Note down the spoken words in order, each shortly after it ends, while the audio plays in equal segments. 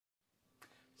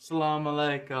Salam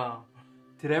alaikum.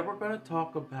 Today we're going to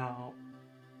talk about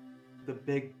the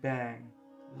Big Bang.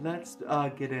 Let's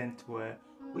get into it.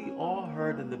 We all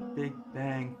heard of the Big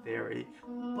Bang Theory,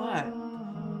 but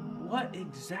what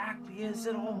exactly is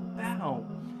it all about?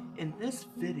 In this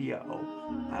video,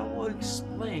 I will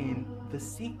explain the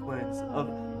sequence of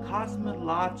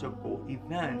cosmological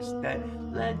events that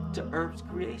led to Earth's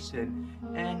creation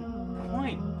and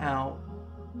point out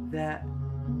that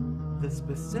the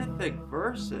specific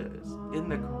verses in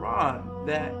the Quran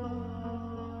that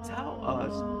tell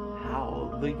us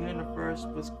how the universe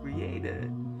was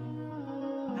created.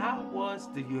 How was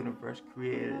the universe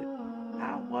created?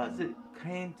 How was it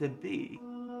came to be?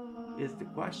 Is the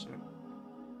question.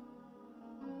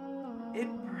 It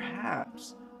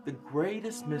perhaps the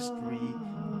greatest mystery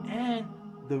and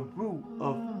the root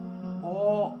of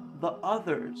all the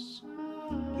others.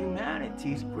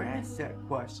 Humanity's grandest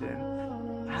question: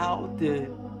 how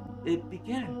did it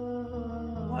begin?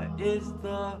 What is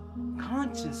the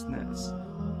consciousness?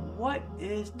 What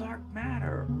is dark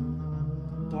matter?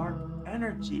 Dark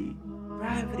energy?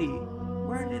 Gravity?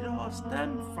 Where did it all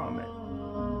stem from it?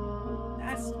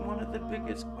 That's one of the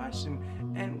biggest questions.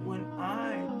 And when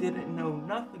I didn't know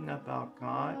nothing about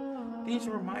God, these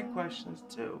were my questions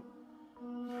too.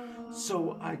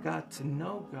 So I got to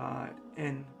know God,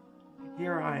 and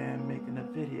here I am making a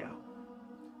video.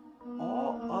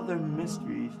 All other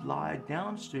mysteries lie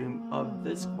downstream of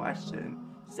this question,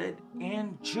 said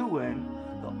Anne Jewin,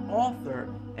 the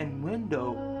author and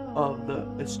window of the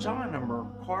astronomer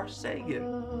Carl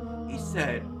Sagan. He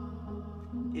said,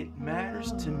 "It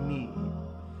matters to me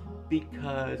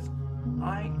because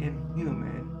I am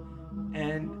human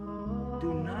and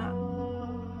do not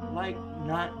like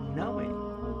not knowing."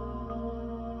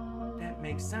 That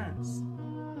makes sense.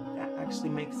 That actually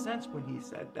makes sense when he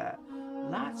said that.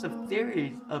 Lots of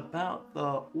theories about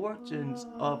the origins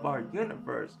of our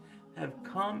universe have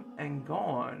come and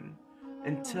gone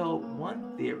until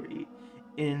one theory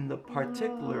in the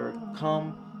particular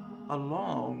come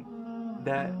along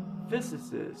that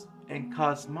physicists and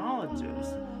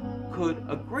cosmologists could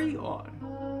agree on.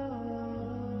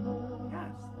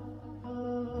 Yes,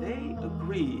 they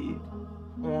agreed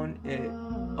on it,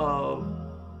 of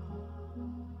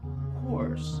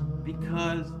course,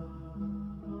 because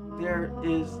there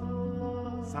is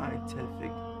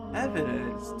scientific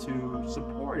evidence to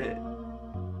support it.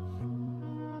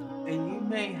 And you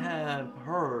may have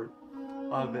heard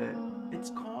of it. It's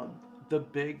called the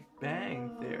Big Bang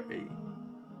Theory.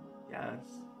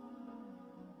 Yes.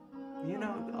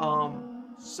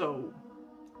 So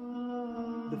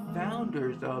the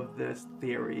founders of this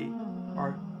theory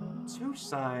are two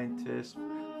scientists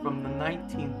from the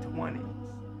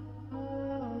 1920s.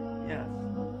 Yes.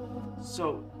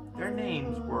 So their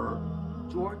names were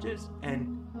Georges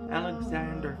and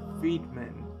Alexander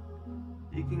Friedman.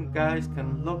 You guys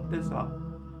can look this up.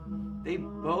 They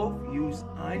both use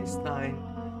Einstein's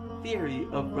theory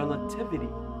of relativity.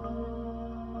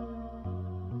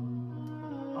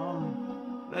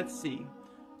 Let's see.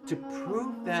 To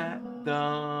prove that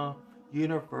the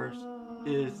universe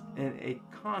is in a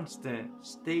constant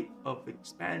state of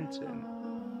expansion,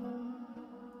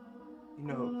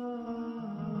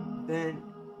 then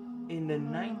in the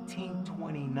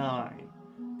 1929,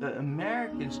 the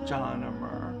American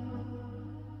astronomer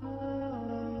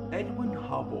Edwin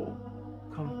Hubble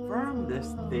confirmed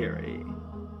this theory.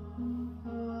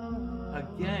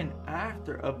 Again,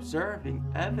 after observing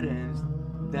evidence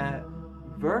that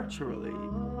virtually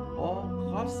all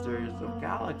clusters of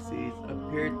galaxies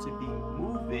appeared to be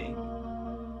moving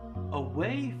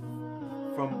away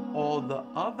from all the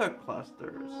other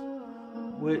clusters,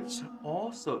 which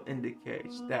also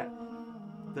indicates that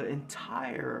the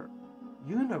entire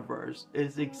universe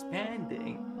is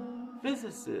expanding.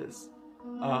 Physicists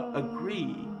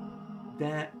agree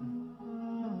that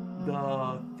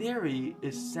the theory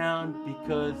is sound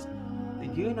because the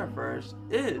universe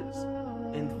is,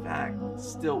 in fact,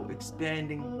 still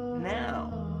expanding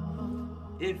now.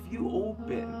 If you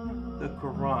open the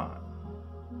Quran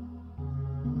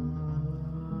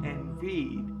and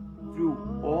read through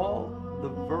all the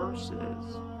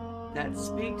verses that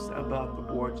speaks about the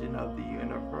origin of the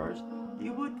universe,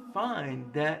 you would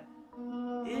find that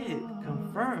it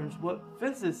confirms what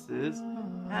physicists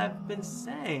have been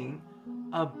saying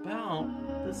about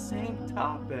the same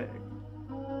topic.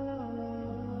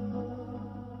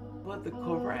 But the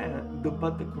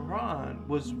Quran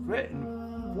was written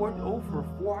for over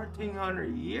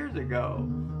 1400 years ago.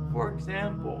 For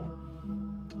example,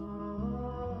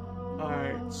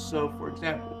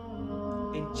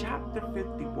 in chapter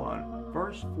 51,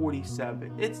 verse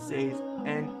 47, it says,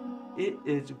 "And It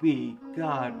is we,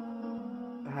 God,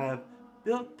 have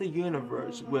built the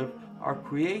universe with our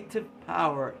creative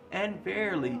power, and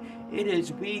verily, it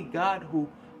is we, God, who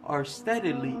are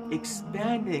steadily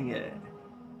expanding it.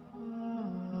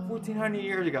 1400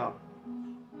 years ago,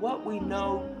 what we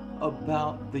know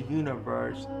about the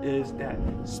universe is that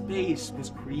space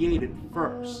was created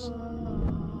first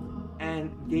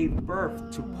and gave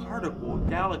birth to particles,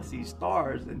 galaxies,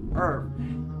 stars, and Earth,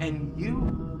 and you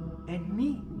and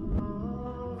me.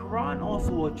 Quran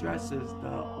also addresses the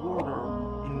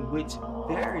order in which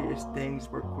various things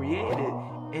were created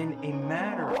in a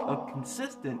manner of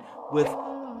consistent with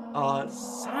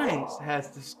science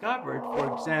has discovered.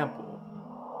 For example,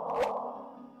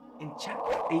 in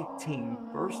chapter 18,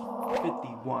 verse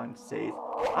 51 says,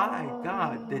 I,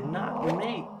 God, did not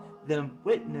make them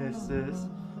witnesses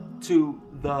to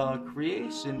the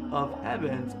creation of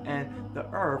heavens and the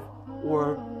earth,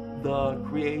 or the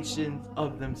creations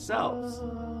of themselves.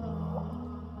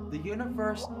 The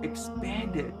universe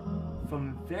expanded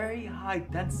from very high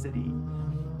density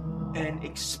and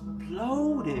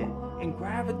exploded in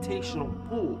gravitational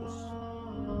pulls.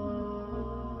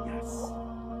 Yes.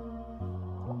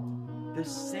 The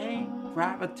same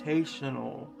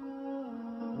gravitational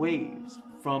waves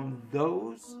from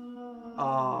those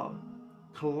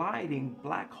colliding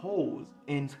black holes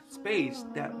in space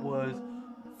that was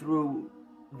through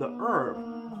the earth,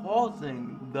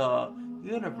 causing the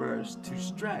universe to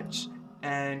stretch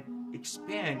and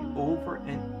expand over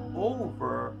and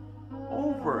over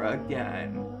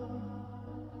again.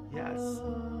 Yes.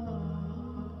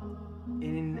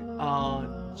 In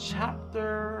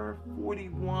chapter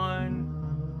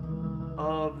 41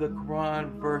 of the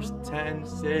Quran, verse 10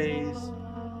 says,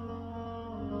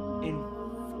 in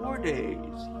 4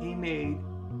 days he made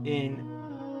in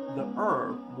the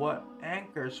earth what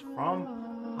anchors from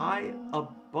high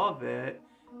above it,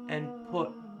 and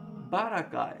put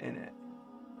barakah in it,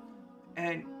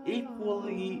 and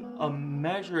equally a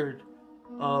measure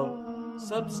of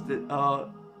sustenance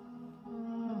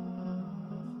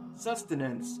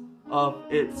of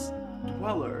its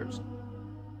dwellers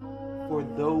for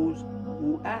those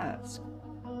who ask.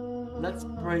 Let's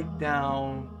break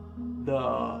down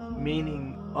the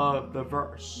meaning of the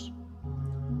verse.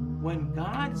 When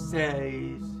God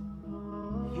says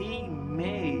he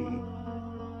made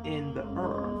in the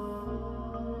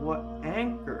earth what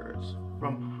anchors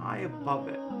from high above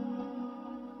it,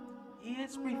 he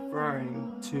is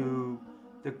referring to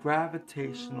the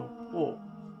gravitational pull,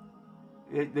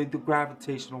 the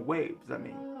gravitational waves,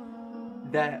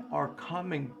 that are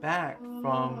coming back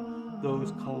from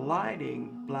those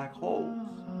colliding black holes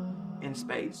in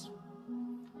space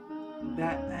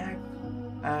that act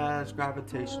as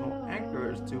gravitational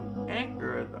anchors to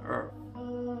anchor the earth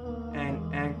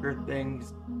and anchor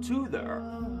things to the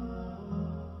earth.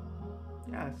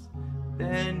 Yes.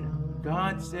 Then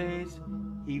God says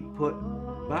he put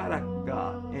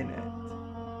barakah in it.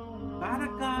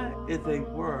 Barakah is a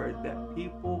word that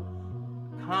people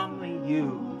commonly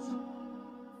use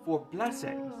for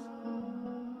blessings,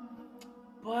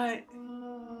 but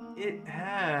it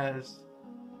has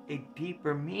a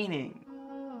deeper meaning.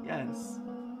 Yes,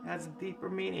 it has a deeper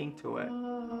meaning to it.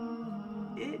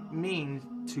 It means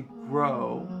to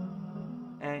grow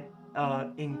and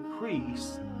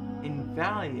increase in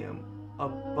volume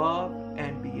above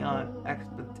and beyond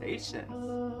expectations.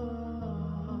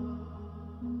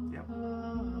 Yep.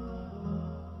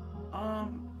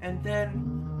 And then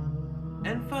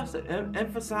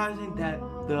emphasizing that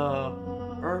the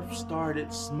earth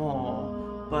started small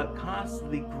but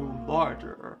constantly grew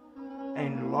larger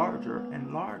and larger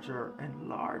and larger and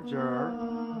larger,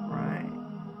 right?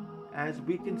 As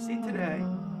we can see today,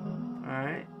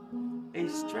 alright? A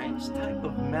strange type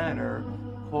of matter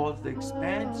caused the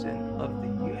expansion of the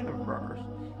universe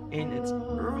in its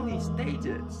early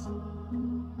stages.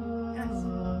 Yes.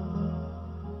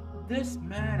 This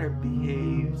matter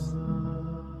behaves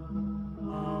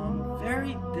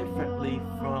very differently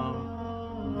from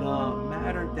the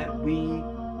matter that we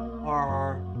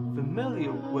are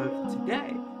familiar with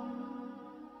today.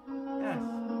 Yes.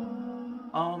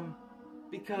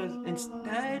 Because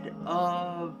instead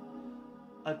of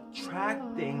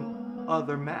attracting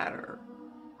other matter,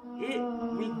 it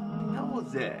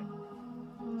repels it.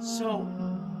 So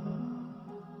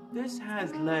this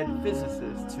has led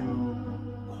physicists to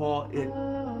call it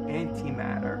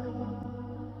antimatter.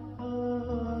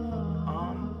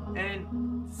 And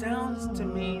sounds to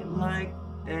me like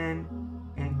an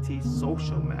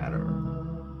antisocial matter.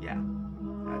 Yeah,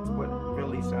 that's what it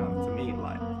really sounds to me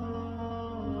like.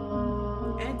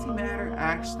 Antimatter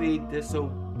actually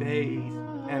disobeys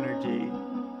energy.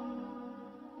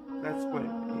 That's what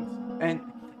it means.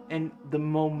 And the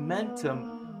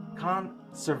momentum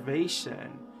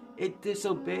conservation, it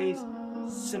disobeys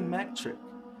symmetric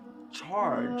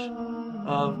charge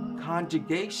of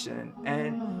conjugation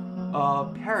and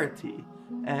parity,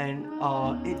 and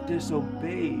it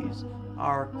disobeys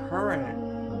our current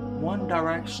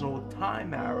one-directional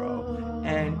time arrow,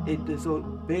 and it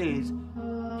disobeys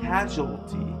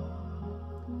casualty,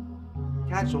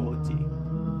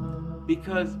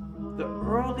 because the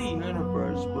early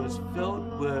universe was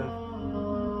filled with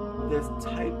this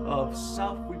type of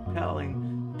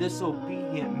self-repelling,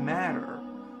 disobedient matter.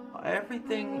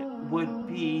 Everything would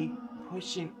be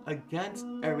pushing against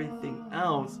everything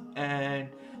else, and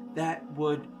that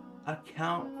would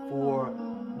account for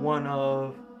one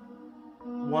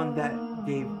that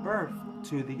gave birth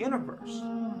to the universe.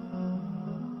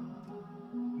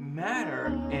 Matter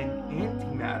and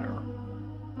antimatter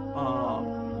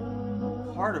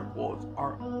particles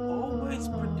are always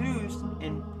produced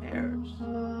in pairs.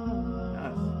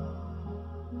 Yes.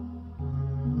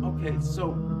 Okay,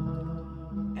 so,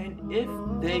 and if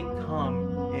they come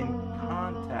in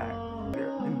contact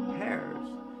in pairs,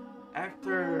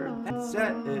 after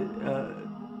that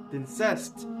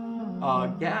incest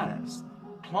gas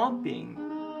clumping,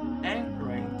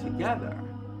 anchoring together,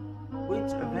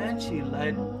 which eventually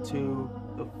led to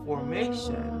the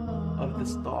formation of the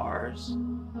stars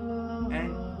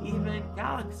and even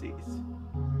galaxies.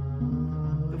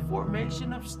 The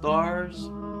formation of stars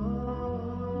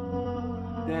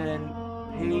then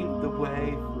paved the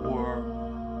way for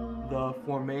the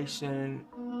formation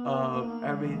of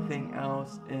everything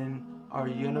else in our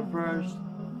universe.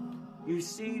 You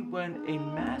see, when a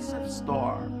massive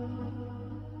star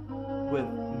with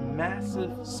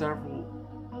massive several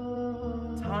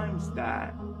times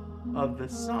that of the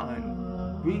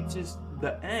sun reaches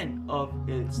the end of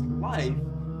its life,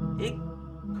 it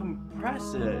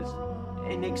compresses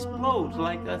and explodes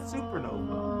like a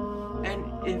supernova.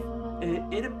 And if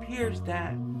it appears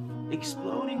that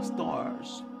exploding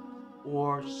stars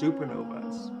or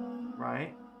supernovas,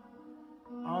 right,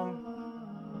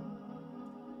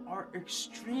 are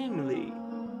extremely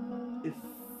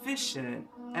efficient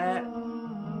at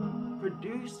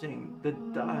producing the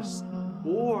dust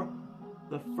or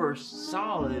the first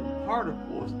solid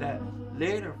particles that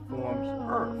later forms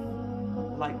Earth,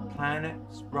 like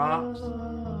planets, rocks,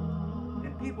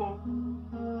 and people.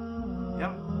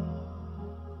 Yep.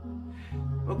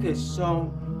 Okay,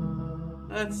 so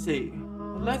let's see.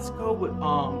 Let's go with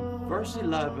verse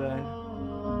 11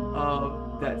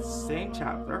 of that same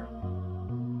chapter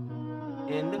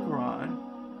in the Quran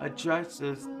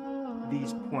addresses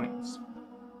these points.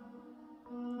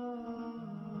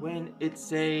 When it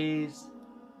says,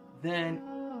 then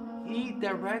he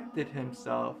directed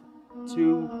himself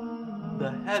to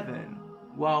the heaven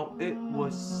while it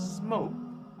was smoke,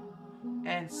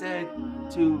 and said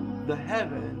to the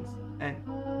heavens and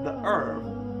the earth,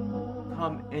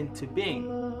 come into being,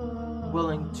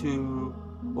 willing to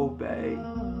obey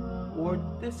or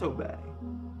disobey.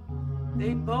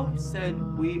 They both said,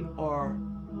 we are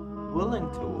willing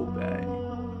to obey.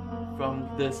 From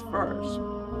this verse,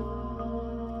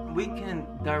 we can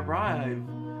derive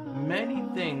many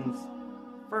things.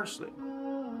 Firstly,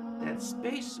 that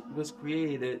space was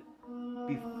created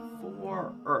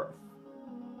before Earth.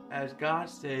 As God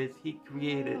says, he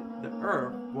created the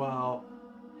earth while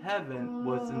heaven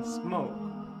was in smoke.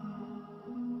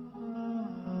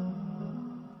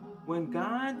 When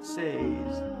God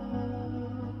says,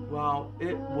 while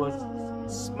it was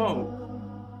smoke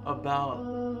about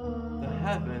the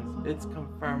heavens, it's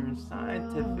confirmed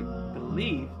scientific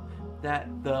belief that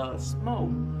the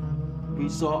smoke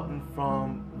resulting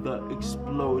from the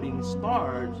exploding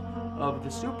stars of the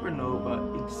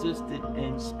supernova existed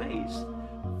in space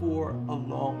for a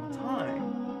long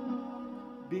time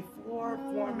before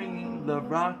forming the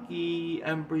rocky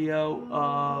embryo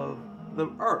of the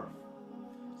Earth.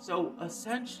 So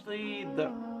essentially,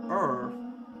 the Earth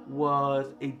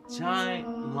was a giant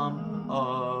lump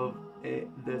of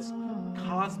this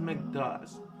cosmic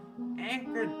dust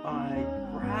anchored by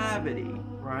gravity,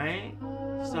 right?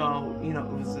 So, it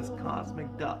was this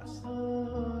cosmic dust,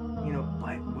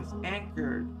 but it was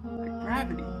anchored by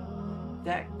gravity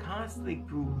that constantly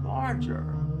grew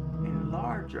larger and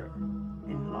larger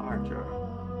and larger.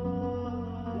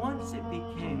 Once it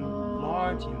became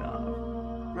large enough,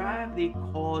 gravity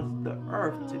caused the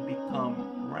Earth to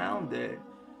become rounded,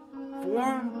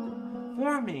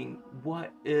 forming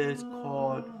what is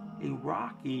called a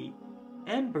rocky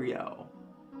embryo.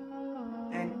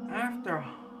 And after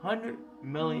 100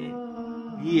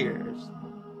 million years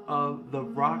of the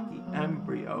rocky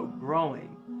embryo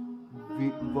growing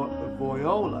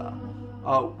Viola.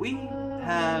 We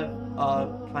have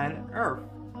planet Earth.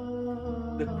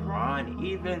 The Quran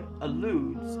even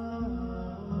alludes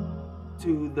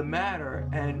to the matter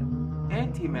and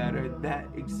antimatter that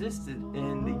existed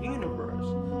in the universe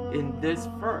in this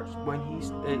verse when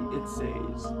it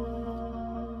says,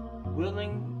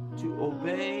 willing to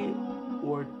obey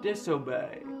or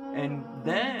disobey, and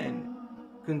then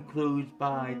concludes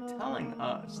by telling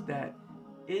us that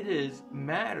it is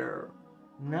matter,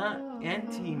 not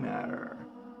antimatter,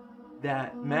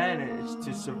 that managed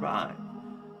to survive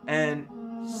and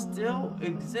still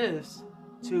exists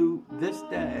to this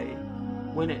day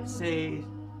when it says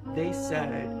they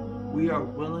said we are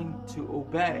willing to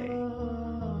obey.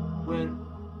 When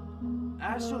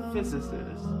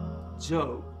astrophysicists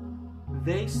joke,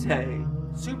 they say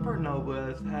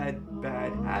supernovas had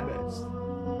bad habits,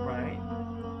 right?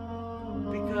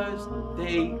 Because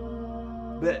they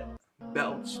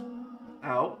belch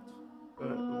out,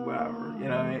 whatever, you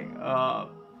know,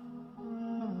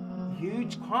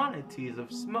 huge quantities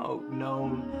of smoke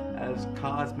known as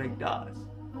cosmic dust.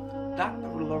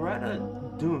 Dr. Loretta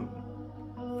Doone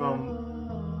from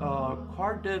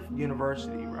Cardiff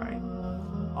University, right,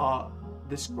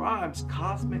 describes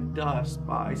cosmic dust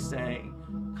by saying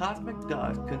cosmic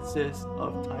dust consists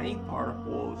of tiny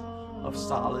particles of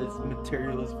solids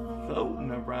materials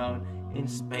floating around in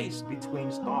space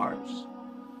between stars.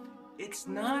 It's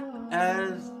not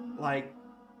as like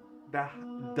the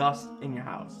dust in your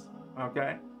house,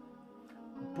 okay?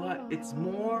 But it's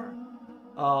more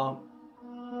to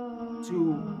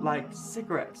like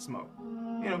cigarette smoke,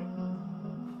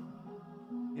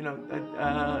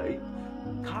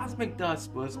 cosmic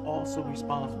dust was also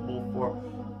responsible for,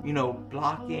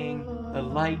 blocking the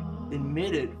light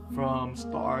emitted from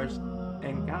stars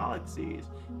and galaxies,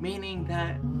 meaning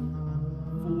that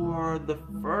for the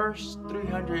first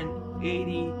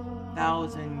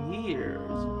 380,000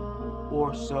 years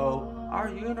or so, our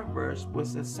universe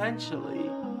was essentially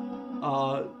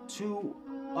too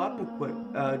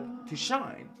unequipped to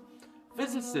shine.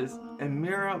 Physicist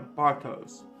Amira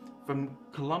Bartos from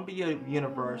Columbia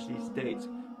University states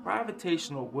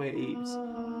gravitational waves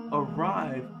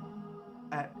arrive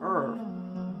at Earth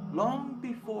long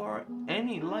before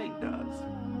any light does,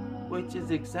 which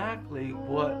is exactly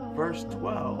what verse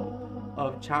 12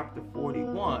 of chapter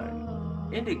 41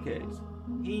 indicates.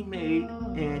 He made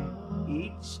in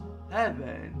each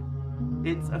heaven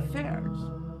its affairs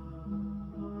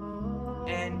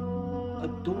and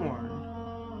adorned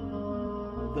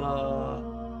the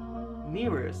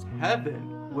nearest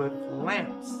heaven with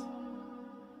lamps.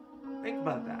 Think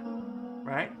about that,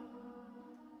 right?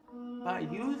 By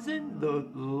using the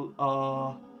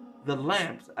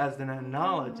lamps as an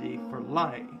analogy for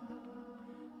light,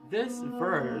 this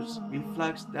verse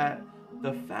reflects that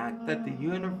the fact that the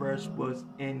universe was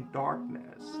in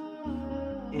darkness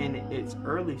in its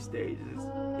early stages,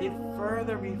 it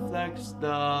further reflects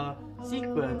the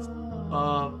sequence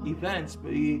of events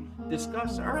we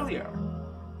discussed earlier,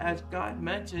 as God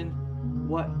mentioned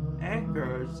what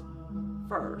anchors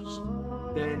first,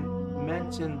 then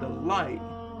mentioned the light,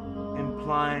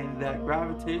 implying that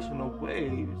gravitational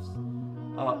waves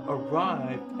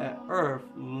arrived at Earth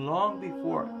long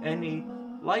before any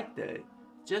light did,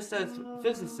 just as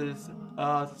physicists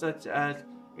such as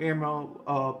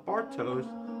Amira Bartos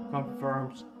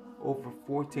confirms over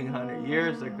 1,400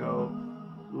 years ago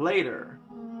later.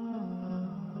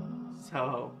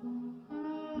 So,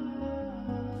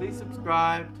 please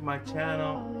subscribe to my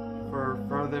channel for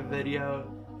further videos.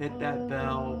 Hit that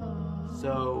bell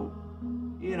so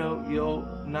you'll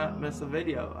not miss a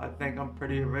video. I think I'm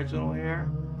pretty original here.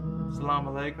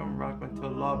 Assalamu alaikum,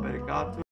 rahmatullah, barakatuh.